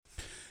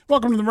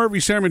Welcome to the Murphy,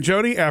 Sam, and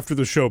Jody After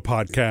the Show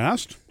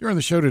podcast. During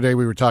the show today,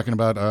 we were talking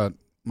about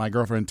my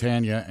girlfriend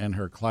Tanya and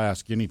her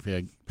class guinea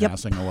pig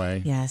passing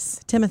away.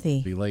 Yes,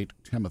 Timothy. The late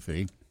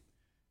Timothy.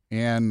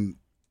 And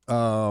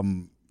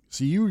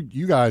see,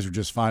 you guys are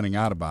just finding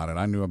out about it.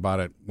 I knew about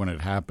it when it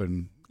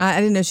happened.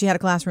 I didn't know she had a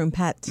classroom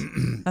pet.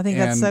 I think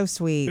that's so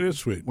sweet. It is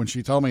sweet. When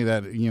she told me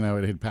that,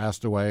 it had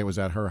passed away, it was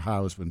at her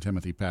house when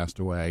Timothy passed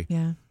away.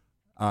 Yeah.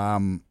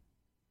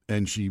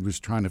 And she was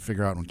trying to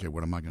figure out, okay,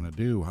 what am I going to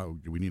do? How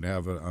do we need to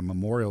have a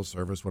memorial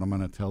service? What am I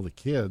going to tell the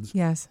kids?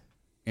 Yes.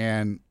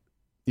 And,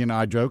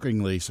 I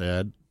jokingly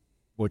said,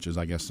 which is,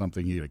 I guess,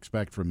 something you'd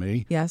expect from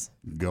me. Yes.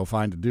 Go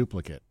find a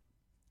duplicate.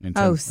 And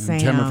Sam.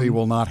 And Timothy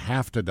will not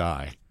have to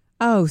die.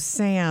 Oh,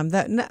 Sam.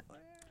 Really?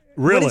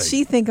 What did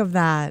she think of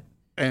that?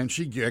 And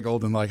she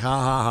giggled and like, ha,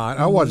 ha,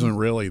 ha. I wasn't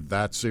really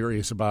that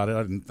serious about it.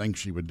 I didn't think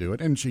she would do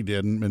it. And she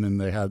didn't. And then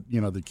they had,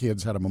 the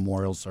kids had a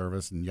memorial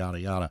service and yada,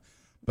 yada.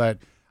 But...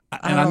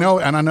 I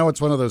know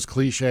it's one of those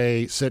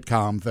cliche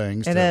sitcom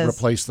things to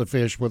replace the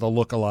fish with a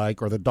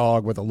look-alike or the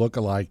dog with a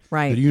look-alike.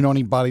 Right. Do you know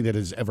anybody that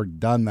has ever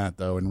done that,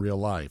 though, in real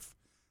life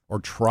or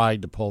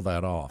tried to pull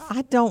that off?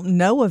 I don't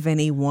know of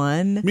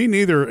anyone. Me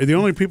neither. The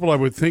only people I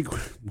would think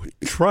would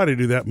try to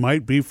do that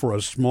might be for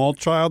a small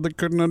child that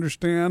couldn't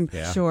understand.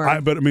 Yeah.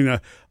 Sure. But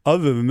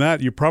other than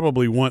that, you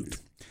probably want...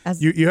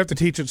 You have to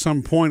teach at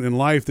some point in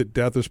life that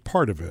death is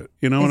part of it.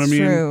 You know what I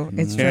mean?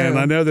 It's true. And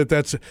I know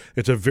that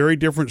it's a very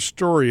different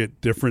story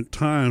at different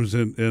times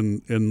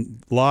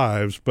in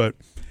lives, but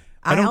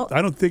I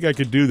don't think I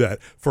could do that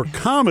for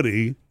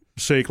comedy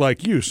sake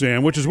like you,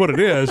 Sam, which is what it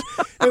is.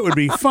 It would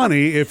be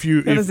funny if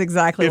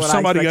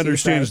somebody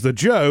understands the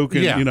joke,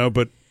 and,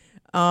 but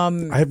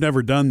I have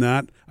never done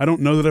that. I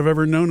don't know that I've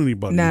ever known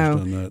anybody who's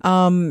done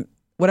that.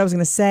 What I was going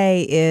to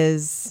say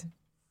is,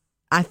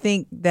 I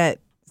think that.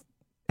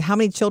 How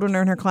many children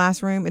are in her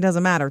classroom? It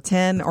doesn't matter.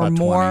 10 or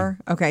more?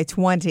 20. Okay,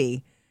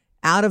 20.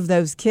 Out of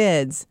those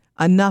kids,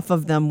 enough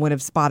of them would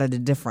have spotted a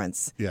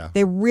difference. Yeah.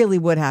 They really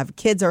would have.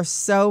 Kids are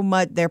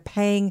they're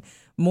paying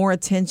more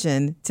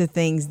attention to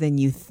things than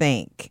you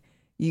think.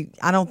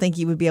 I don't think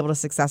you would be able to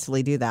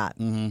successfully do that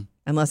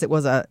unless it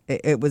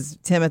was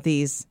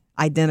Timothy's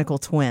identical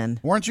twin.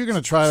 Weren't you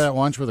going to try that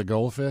once with a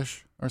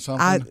goldfish or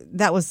something?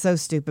 That was so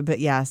stupid, but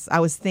yes, I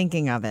was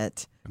thinking of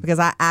it. Because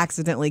I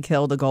accidentally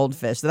killed a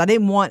goldfish that I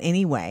didn't want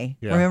anyway.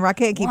 Yeah. Remember, I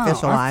can't keep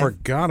fish alive. I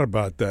forgot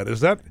about that.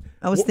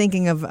 I was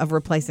thinking of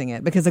replacing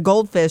it because a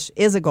goldfish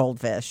is a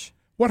goldfish.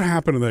 What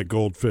happened to that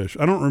goldfish?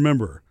 I don't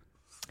remember.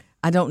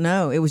 I don't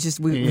know. It was just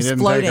it was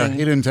floating. He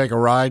didn't take a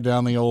ride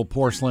down the old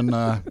porcelain.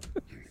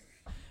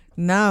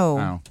 No.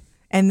 Oh.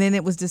 And then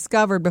it was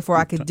discovered before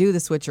I could do the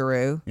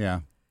switcheroo.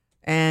 Yeah.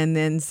 And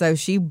then so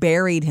she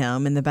buried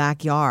him in the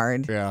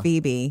backyard,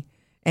 Phoebe.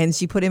 And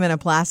she put him in a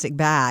plastic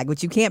bag,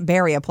 which you can't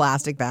bury a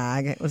plastic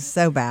bag. It was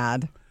so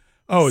bad.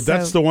 Oh,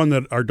 that's the one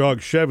that our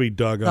dog Chevy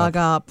dug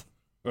up.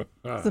 It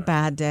was a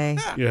bad day.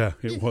 Yeah,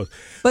 it was.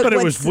 But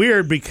it was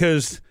weird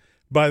because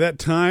by that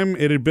time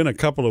it had been a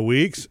couple of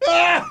weeks,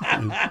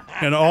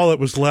 and all that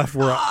was left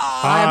were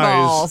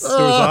eyes. There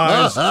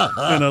was eyes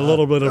and a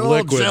little bit of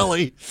liquid.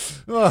 Jelly.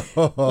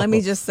 Let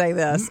me just say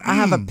this. I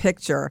have a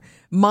picture.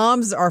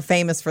 Moms are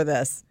famous for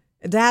this.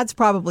 Dads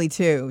probably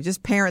too.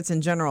 Just parents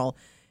in general.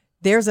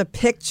 There's a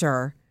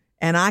picture,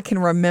 and I can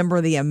remember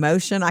the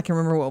emotion. I can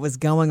remember what was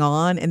going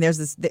on. And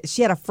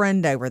she had a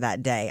friend over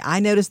that day. I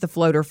noticed the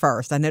floater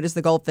first. I noticed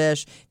the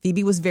goldfish.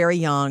 Phoebe was very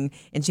young,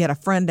 and she had a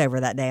friend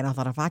over that day. And I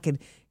thought, if I could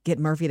get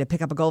Murphy to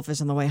pick up a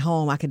goldfish on the way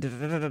home, I could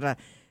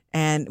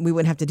and we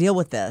wouldn't have to deal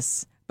with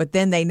this. But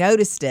then they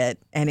noticed it,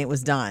 and it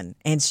was done.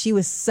 And she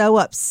was so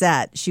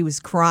upset. She was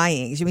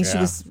crying. She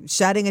was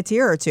shedding a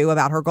tear or two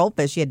about her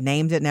goldfish. She had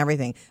named it and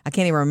everything. I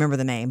can't even remember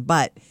the name,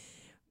 but...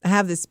 I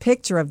have this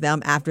picture of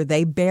them after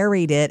they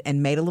buried it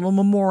and made a little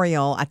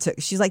memorial.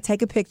 She's like,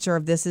 take a picture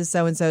of this is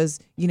so-and-so's,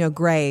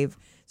 grave.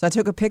 So I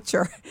took a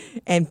picture,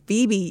 and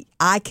Phoebe,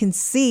 I can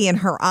see in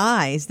her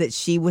eyes that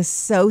she was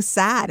so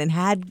sad and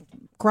had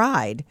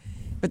cried.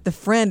 But the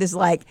friend is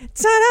like,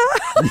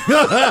 ta-da!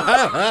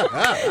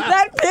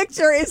 That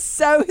picture is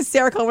so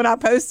hysterical when I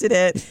posted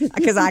it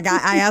because I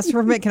asked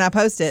her, can I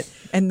post it?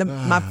 And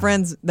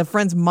the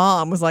friend's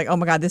mom was like, oh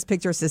my God, this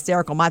picture is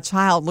hysterical. My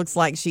child looks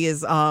like she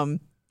is,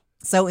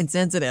 so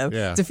insensitive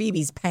to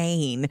Phoebe's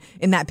pain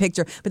in that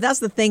picture. But that's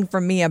the thing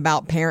for me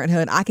about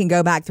parenthood. I can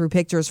go back through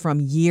pictures from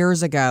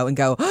years ago and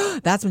go,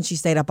 that's when she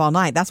stayed up all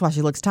night. That's why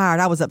she looks tired.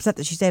 I was upset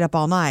that she stayed up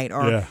all night.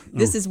 Or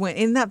this is when,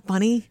 isn't that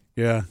funny?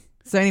 Yeah.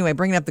 So anyway,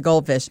 bringing up the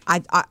goldfish,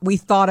 we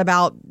thought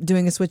about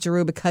doing a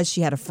switcheroo because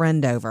she had a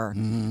friend over.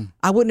 Mm-hmm.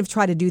 I wouldn't have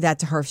tried to do that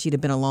to her if she'd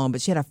have been alone,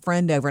 but she had a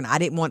friend over, and I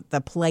didn't want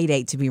the play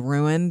date to be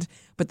ruined.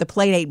 But the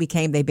play date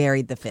became they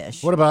buried the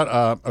fish. What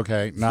about,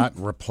 not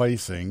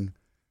replacing...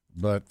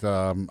 But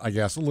I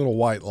guess a little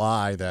white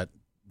lie that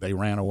they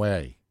ran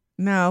away.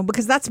 No,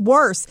 because that's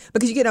worse.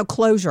 Because you get no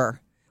closure.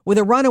 With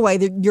a runaway,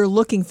 you're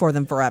looking for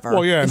them forever.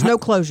 Well, yeah. There's no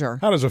closure.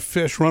 How does a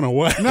fish run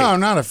away? No,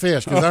 not a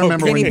fish. Because I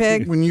remember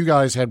when you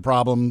guys had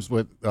problems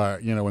with,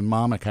 when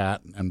Mama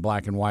Cat and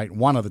Black and White,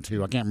 one of the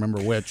two, I can't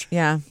remember which,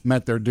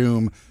 met their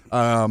doom.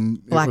 Black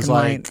it was and like,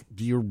 White.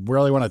 do you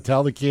really want to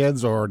tell the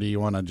kids, or do you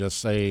want to just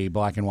say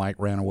Black and White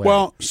ran away?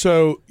 Well,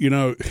 so,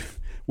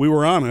 we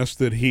were honest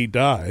that he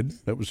died.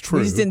 That was true.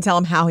 We just didn't tell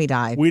him how he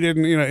died. We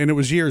didn't, and it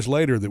was years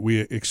later that we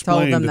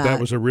explained that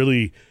was a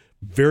really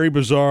very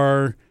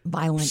bizarre,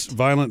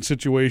 violent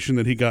situation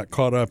that he got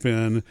caught up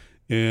in.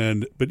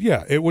 But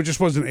yeah, it just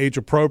wasn't age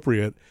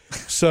appropriate.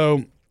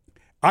 So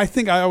I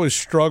think I always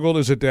struggled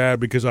as a dad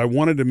because I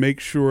wanted to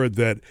make sure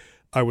that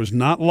I was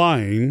not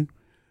lying,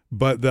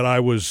 but that I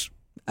was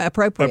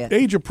appropriate,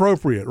 age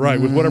appropriate,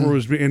 right, with whatever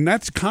was being. And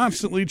that's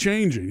constantly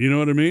changing. You know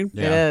what I mean?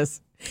 Yeah. It is.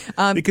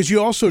 Because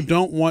you also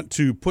don't want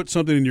to put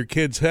something in your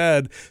kid's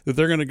head that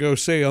they're going to go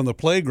say on the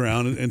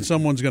playground, and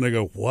someone's going to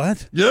go,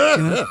 "What?"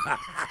 Yeah,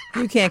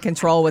 you can't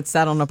control what's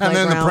said on the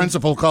playground. And then the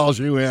principal calls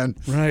you in.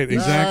 Right,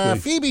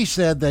 exactly. Phoebe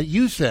said that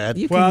you said.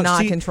 You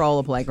cannot control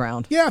a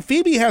playground. Yeah,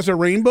 Phoebe has a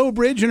rainbow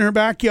bridge in her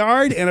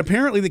backyard, and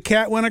apparently the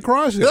cat went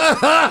across it.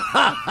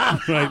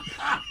 Right.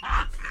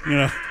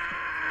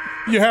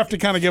 You have to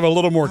kind of give a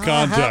little more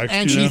context.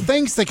 And she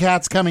thinks the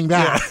cat's coming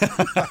back.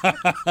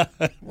 Yeah.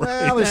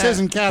 Well, this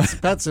isn't Cat's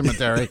Pet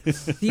Cemetery.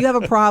 Do you have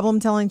a problem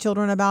telling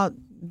children about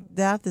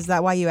death? Is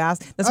that why you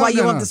asked? That's why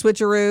you want the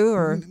switcheroo?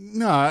 Or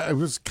no, it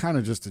was kind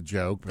of just a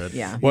joke. But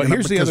yeah. Well,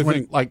 here's the other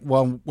thing.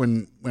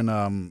 When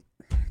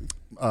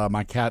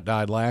my cat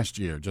died last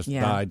year,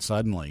 died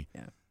suddenly.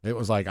 Yeah. It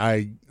was like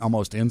I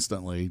almost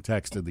instantly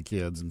texted the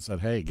kids and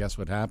said, "Hey, guess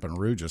what happened?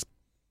 Rue just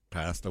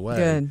passed away."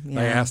 Good.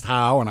 Yeah. They asked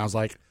how, and I was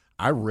like,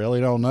 I really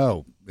don't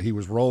know. He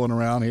was rolling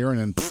around here, and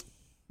then.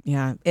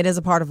 Yeah, it is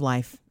a part of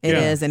life. It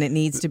is, and it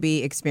needs to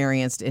be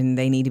experienced, and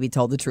they need to be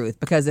told the truth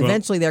because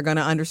eventually they're going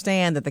to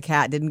understand that the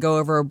cat didn't go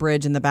over a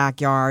bridge in the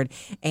backyard,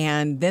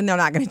 and then they're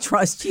not going to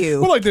trust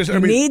you. Well, you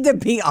need to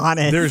be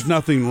honest. There's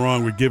nothing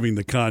wrong with giving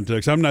the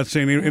context. I'm not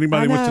saying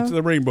anybody wants to.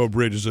 The rainbow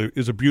bridge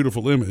is a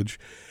beautiful image.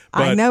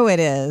 But, I know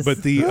it is.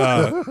 But the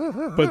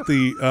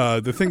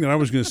thing that I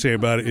was going to say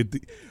about it,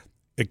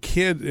 a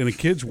kid in a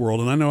kid's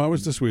world, and I know I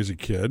was this way as a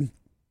kid.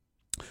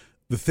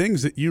 The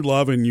things that you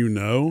love and you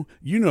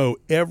know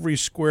every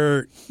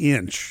square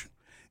inch.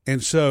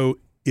 And so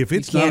if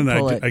it's not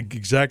an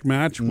exact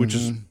match, which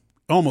is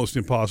almost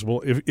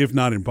impossible, if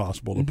not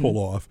impossible to pull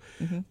off,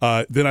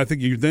 then I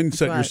think you then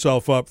set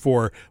yourself up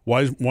for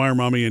why are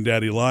mommy and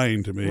daddy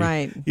lying to me?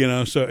 Right.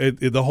 So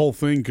the whole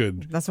thing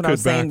could That's what I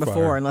was saying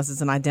before. Unless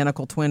it's an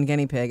identical twin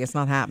guinea pig, it's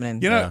not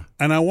happening.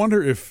 And I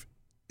wonder if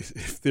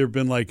there have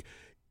been like,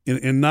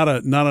 in not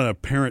a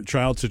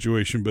parent-child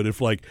situation, but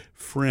if like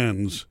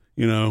friends,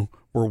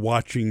 we're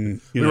watching.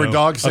 We were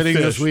dog sitting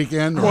this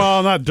weekend.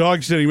 Well, not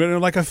dog sitting, but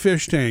like a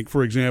fish tank,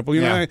 for example.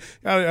 I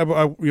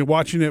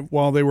watching it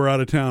while they were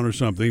out of town or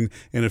something,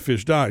 and a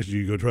fish dies. Do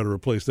you go try to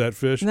replace that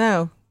fish?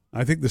 No.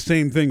 I think the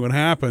same thing would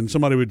happen.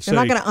 Somebody would say,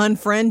 "They're not going to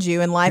unfriend you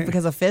in life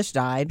because a fish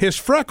died." His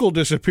freckle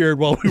disappeared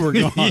while we were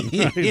gone.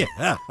 Right?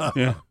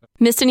 Yeah.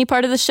 Missed any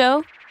part of the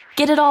show?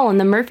 Get it all on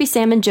the Murphy,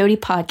 Sam, and Jody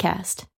podcast.